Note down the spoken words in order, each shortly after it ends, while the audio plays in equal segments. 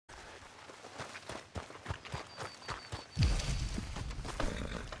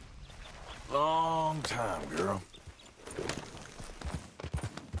long time, girl.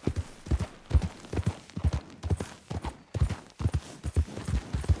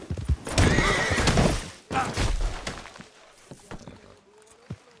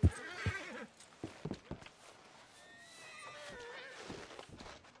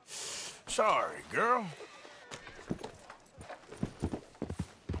 Sorry, girl.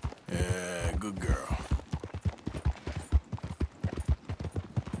 Yeah, good girl.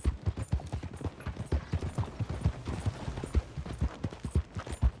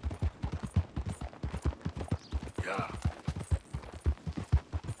 Yeah.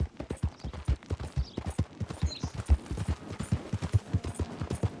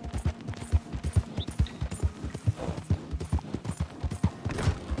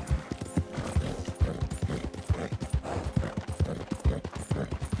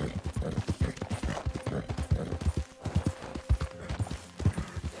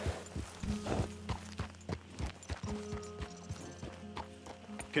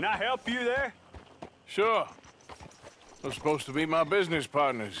 Can I help you there? Sure. They're supposed to be my business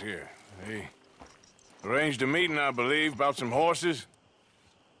partners here. They arranged a meeting, I believe, about some horses.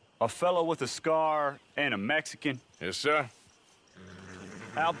 A fellow with a scar and a Mexican. Yes, sir.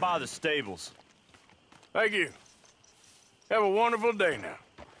 Out by the stables. Thank you. Have a wonderful day now.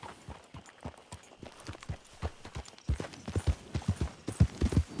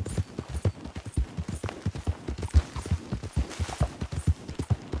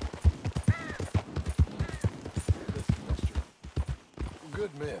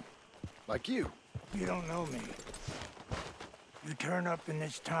 Good men. Like you. You don't know me. You turn up in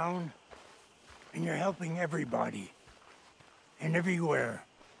this town, and you're helping everybody. And everywhere.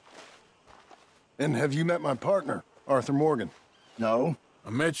 And have you met my partner, Arthur Morgan? No?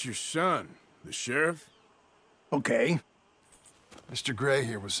 I met your son, the sheriff. Okay. Mr. Gray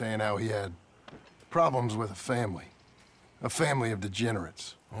here was saying how he had problems with a family. A family of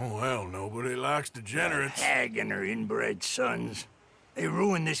degenerates. Oh, well, nobody likes degenerates. Hag and her inbred sons. They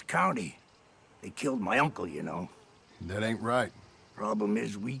ruined this county. They killed my uncle, you know. That ain't right. Problem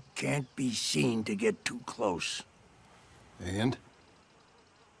is, we can't be seen to get too close. And?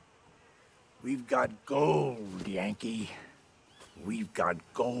 We've got gold, Yankee. We've got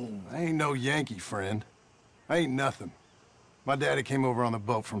gold. I ain't no Yankee, friend. I ain't nothing. My daddy came over on the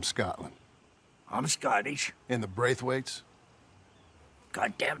boat from Scotland. I'm Scottish. And the Braithwaites?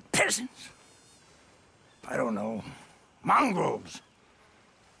 Goddamn peasants. I don't know. Mongrels.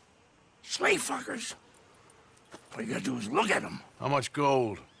 Slave fuckers. All you gotta do is look at them. How much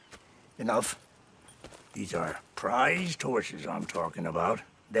gold? Enough. These are prized horses I'm talking about.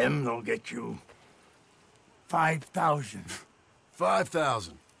 Them, they'll get you 5,000.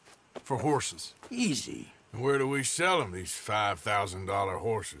 5,000. For horses. Easy. And where do we sell them, these $5,000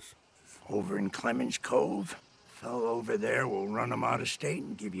 horses? Over in Clemens Cove. Fellow over there will run them out of state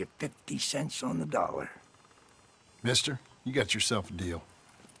and give you 50 cents on the dollar. Mister, you got yourself a deal.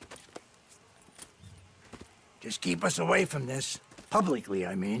 Just keep us away from this. Publicly,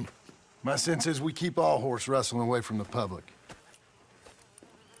 I mean. My sense is we keep all horse wrestling away from the public.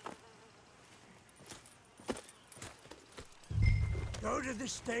 Go to the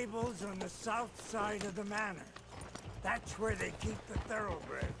stables on the south side of the manor. That's where they keep the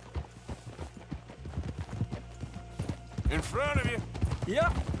thoroughbred. In front of you.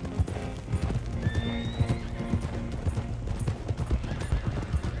 Yep.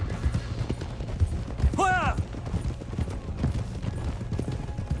 Whoa!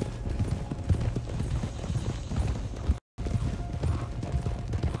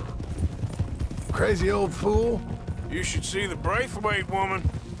 Crazy old fool. You should see the Braithwaite woman.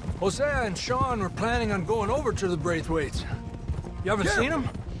 Hosea and Sean were planning on going over to the Braithwaites. You haven't seen them?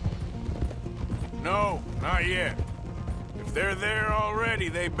 No, not yet. If they're there already,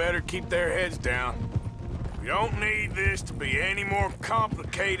 they better keep their heads down. We don't need this to be any more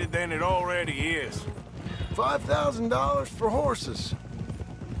complicated than it already is. $5,000 for horses.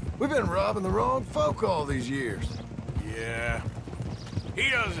 We've been robbing the wrong folk all these years. Yeah, he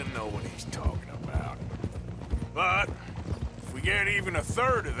doesn't know what he's talking about. But if we get even a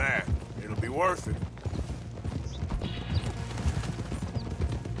third of that, it'll be worth it.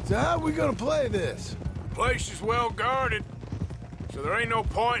 So how are we gonna play this? The place is well guarded, so there ain't no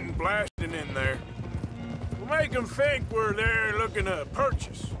point in blasting in there. We'll make them think we're there looking to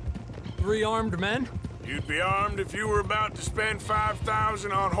purchase. 3 armed men? You'd be armed if you were about to spend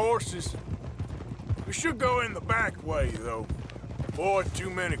 5,000 on horses. We should go in the back way, though. Avoid too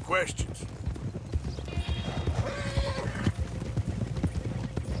many questions.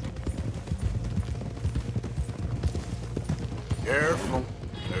 Careful.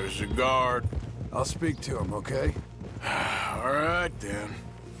 There's a guard. I'll speak to him, okay? All right, then.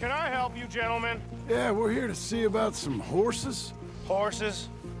 Can I help you, gentlemen? Yeah, we're here to see about some horses. Horses?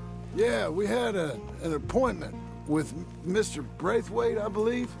 Yeah, we had an appointment with Mr. Braithwaite, I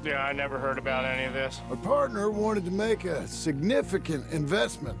believe. Yeah, I never heard about any of this. Our partner wanted to make a significant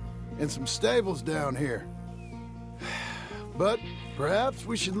investment in some stables down here. But perhaps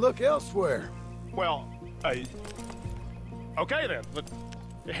we should look elsewhere. Well, okay then. Let's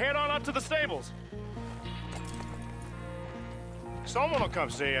head on up to the stables. Someone will come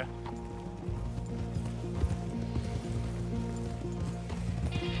see you.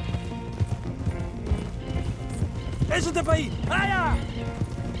 Échate pa' ahí. ¡Allá!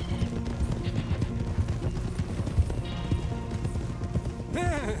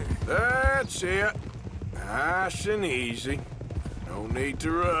 That's it. Nice and easy. No need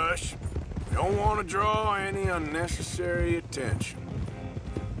to rush. We don't want to draw any unnecessary attention.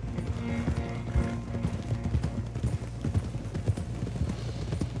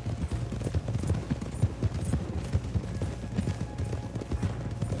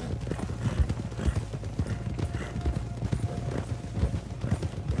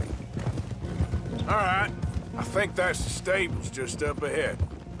 All right. I think that's the stables just up ahead.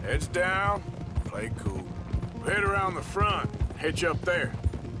 Heads down, play cool. Head around the front, hitch up there.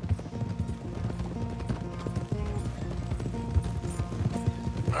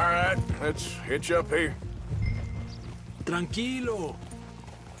 All right, let's hitch up here. Tranquilo.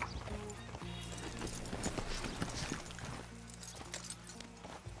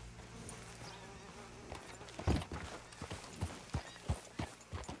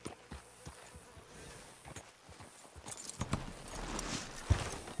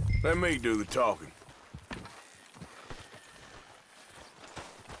 Let me do the talking.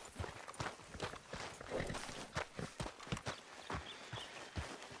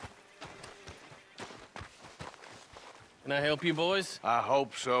 Can I help you boys? I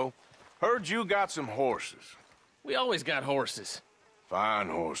hope so. Heard you got some horses. We always got horses. Fine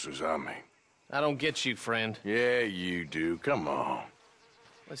horses, I mean. I don't get you, friend. Yeah, you do. Come on.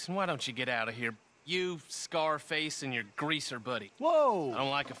 Listen, why don't you get out of here? You, Scarface, and your greaser buddy. Whoa! I don't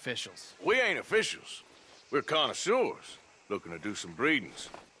like officials. We ain't officials. We're connoisseurs, looking to do some breedings.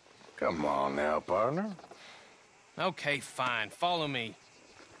 Come on now, partner. Okay, fine. Follow me.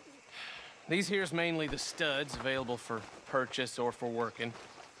 These here's mainly the studs available for purchase or for working.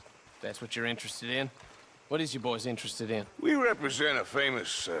 If that's what you're interested in. What is you boys interested in? We represent a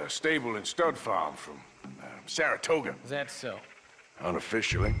famous stable and stud farm from Saratoga, Is that so?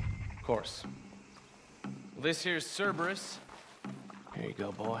 unofficially. Of course. Well, this here's Cerberus. Here you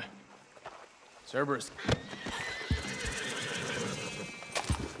go, boy. Cerberus.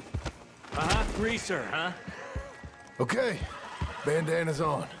 Greaser, huh? Okay, bandana's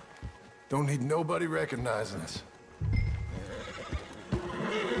on. Don't need nobody recognizing us. All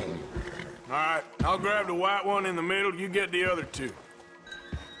right, I'll grab the white one in the middle. You get the other two.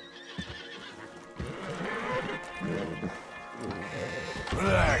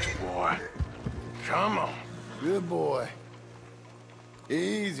 Relax, boy. Come on. Good boy.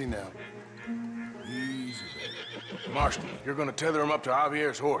 Easy now. Easy. Marston, you're gonna tether him up to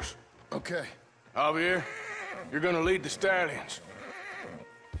Javier's horse. Okay. Javier, you're gonna lead the stallions.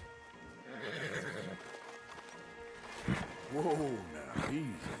 Whoa, now, easy,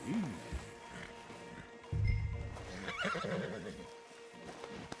 easy.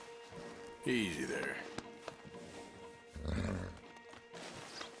 Easy there.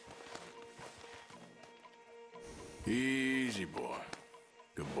 Easy, boy.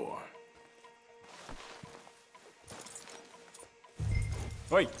 Good boy.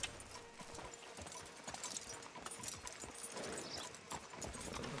 Wait.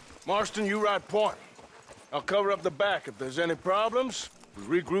 Marston, you ride point. I'll cover up the back. If there's any problems,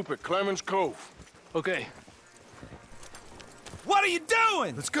 we regroup at Clemens Cove. Okay. What are you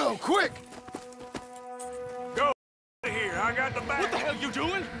doing? Let's go, quick! Go here. I got the back. What the hell you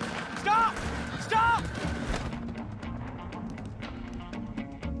doing? Stop! Stop!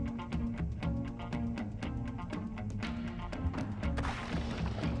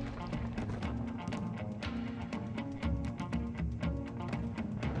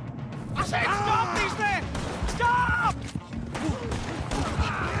 I said stop these men! Stop!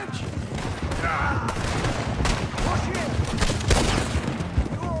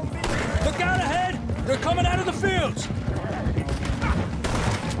 Look out ahead! They're coming out of the fields!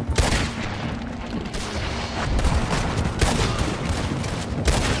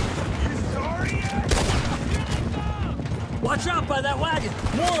 Watch out by that wagon!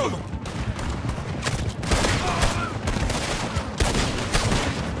 More of them!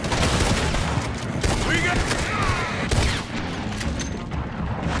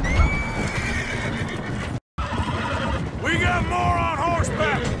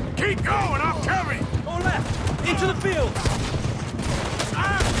 Into the field!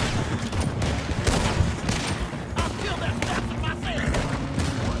 I'll kill that bastard myself!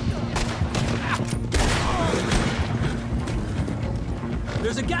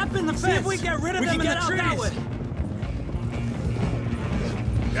 There's a gap in the fence. See if we get rid of them in the trees. That way.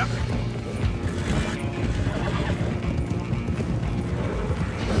 Yep.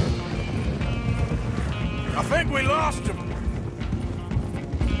 I think we lost him.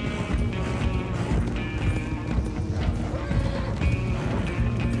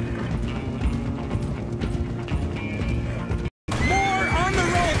 More on the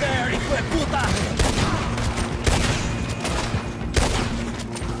road there, hijo de puta!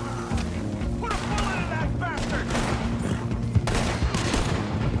 Put a bullet in that bastard!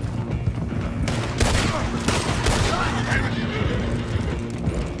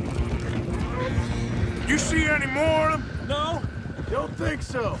 You see any more of them? No, don't think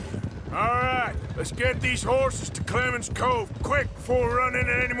so. All right, let's get these horses to Clemens Cove quick before we run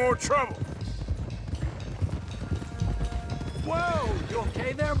into any more trouble. Whoa! You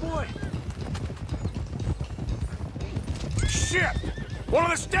okay there, boy? Shit! One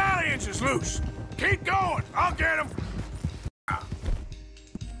of the stallions is loose. Keep going. I'll get him.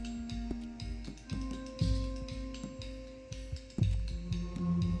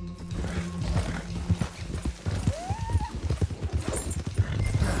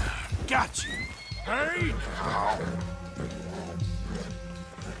 Got you. Hey now.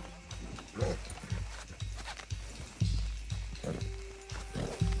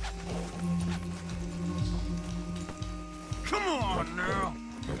 Come on now.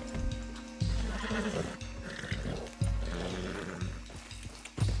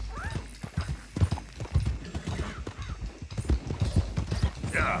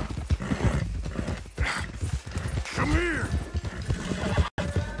 Yeah. Come here.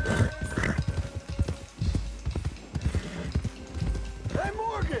 Hey,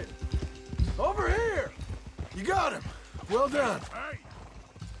 Morgan! Over here! You got him. Well done. Hey.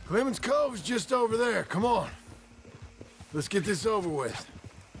 Clemens Cove's just over there. Come on. Let's get this over with.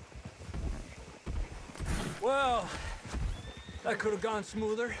 Well, that could have gone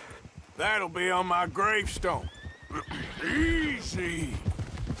smoother. That'll be on my gravestone. Easy.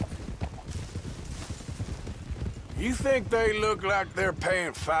 You think they look like they're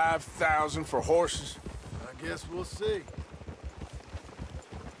paying $5,000 for horses? I guess we'll see.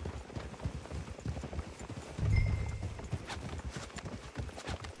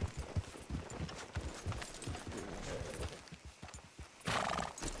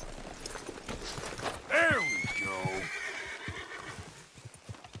 There we go.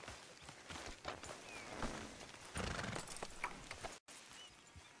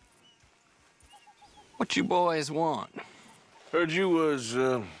 What you boys want? Heard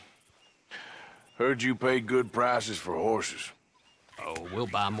you paid good prices for horses. Oh, we'll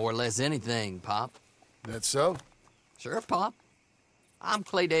buy more or less anything, Pop. That so? Sure, Pop. I'm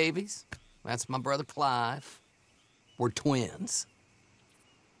Clay Davies. That's my brother Clive. We're twins.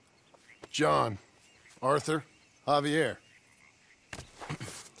 John, Arthur, Javier.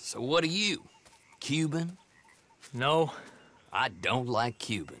 So what are you? Cuban? No, I don't like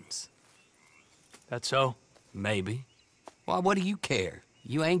Cubans. that's so. Maybe. Why, what do you care?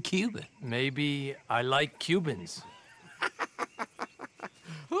 You ain't Cuban. Maybe I like Cubans.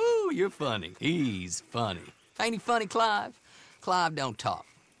 Ooh, you're funny. He's funny. Ain't he funny, Clive? Clive don't talk.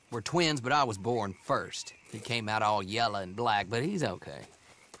 We're twins, but I was born first. He came out all yellow and black, but he's okay.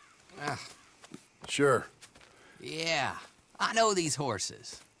 Sure. Yeah, I know these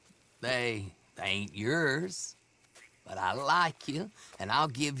horses. They ain't yours, but I like you, and I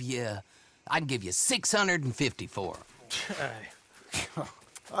can give you 650 for them.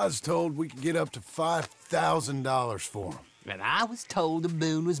 I was told we could get up to $5,000 for them. And I was told the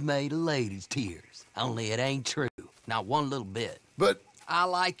moon was made of ladies' tears. Only it ain't true. Not one little bit. But I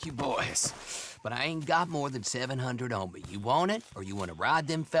like you boys, but I ain't got more than 700 on me. You want it, or you want to ride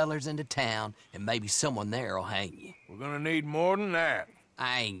them fellers into town, and maybe someone there'll hang you? We're gonna need more than that.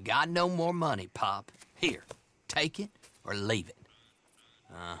 I ain't got no more money, Pop. Here, take it or leave it.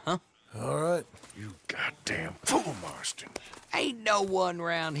 Uh-huh. all right. You goddamn fool, Marston. Ain't no one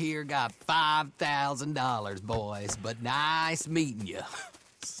round here got $5,000, boys, but nice meeting you.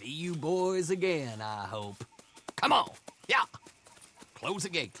 See you boys again, I hope. Come on, yeah. Close the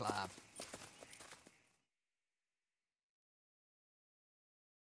gate, Clive.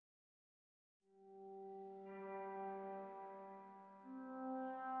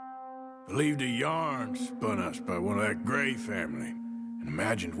 Believed a yarn spun us by one of that Gray family, and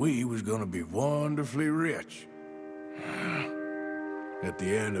imagined we was gonna be wonderfully rich. At the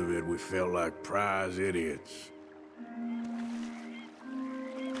end of it, we felt like prize idiots.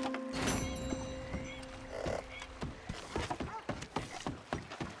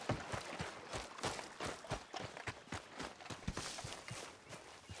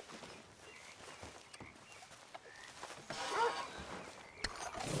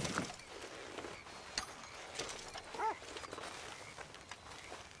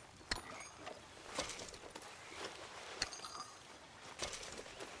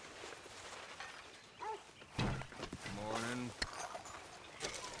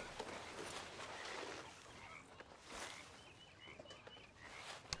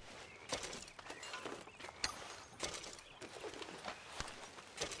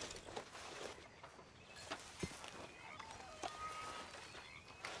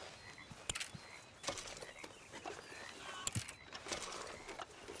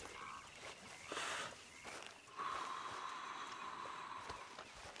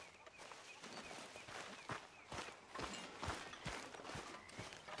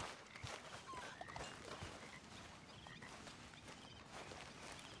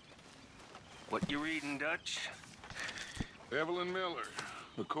 What you reading, Dutch? Evelyn Miller,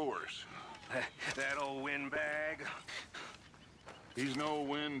 of course. That old windbag? He's no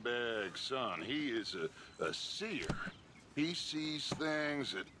windbag, son. He is a seer. He sees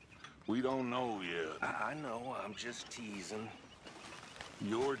things that we don't know yet. I know, I'm just teasing.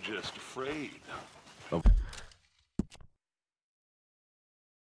 You're just afraid.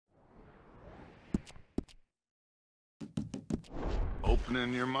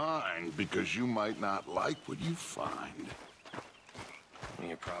 Opening your mind, because you might not like what you find.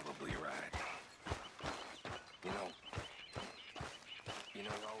 You're probably right. You know,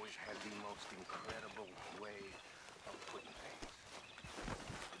 always had the most incredible way of putting things.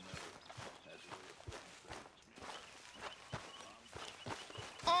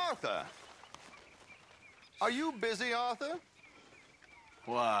 Arthur! Are you busy, Arthur?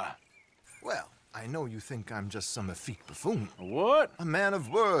 Why? Well, I know you think I'm just some effete buffoon. What? A man of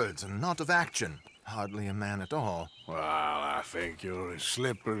words and not of action. Hardly a man at all. Well, I think you're as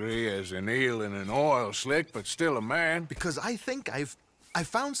slippery as an eel in an oil slick, but still a man. Because I think I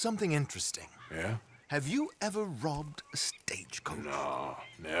found something interesting. Yeah? Have you ever robbed a stagecoach? No,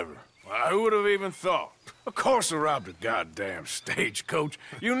 never. Well, who would have even thought? Of course I robbed a goddamn stagecoach.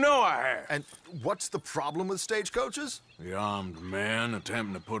 You know I have. And what's the problem with stagecoaches? The armed man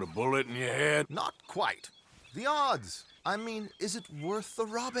attempting to put a bullet in your head? Not quite. The odds. I mean, is it worth the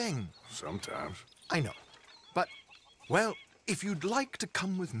robbing? Sometimes. I know. But, well, if you'd like to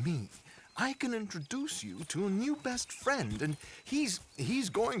come with me, I can introduce you to a new best friend, and he's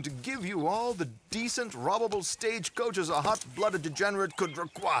going to give you all the decent, robbable stagecoaches a hot-blooded degenerate could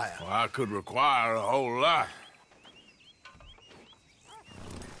require. Well, I could require a whole lot.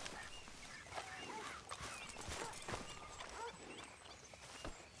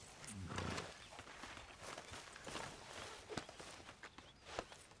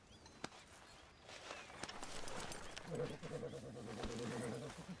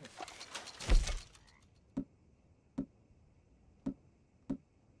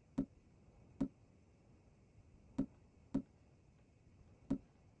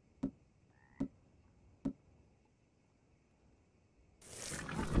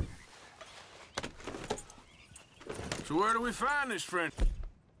 So where do we find this friend?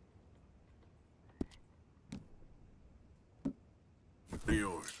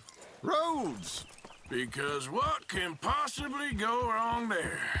 Yours. Roads! Because what can possibly go wrong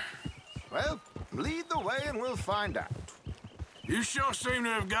there? Well, lead the way and we'll find out. You sure seem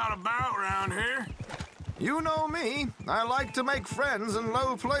to have got about around here. You know me. I like to make friends in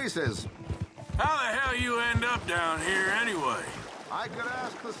low places. How the hell you end up down here anyway? I could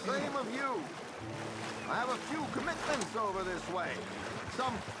ask the same of you. I have a few commitments over this way.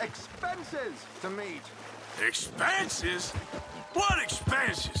 Some expenses to meet. Expenses? What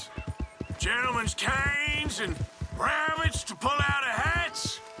expenses? Gentlemen's canes and rabbits to pull out a hat?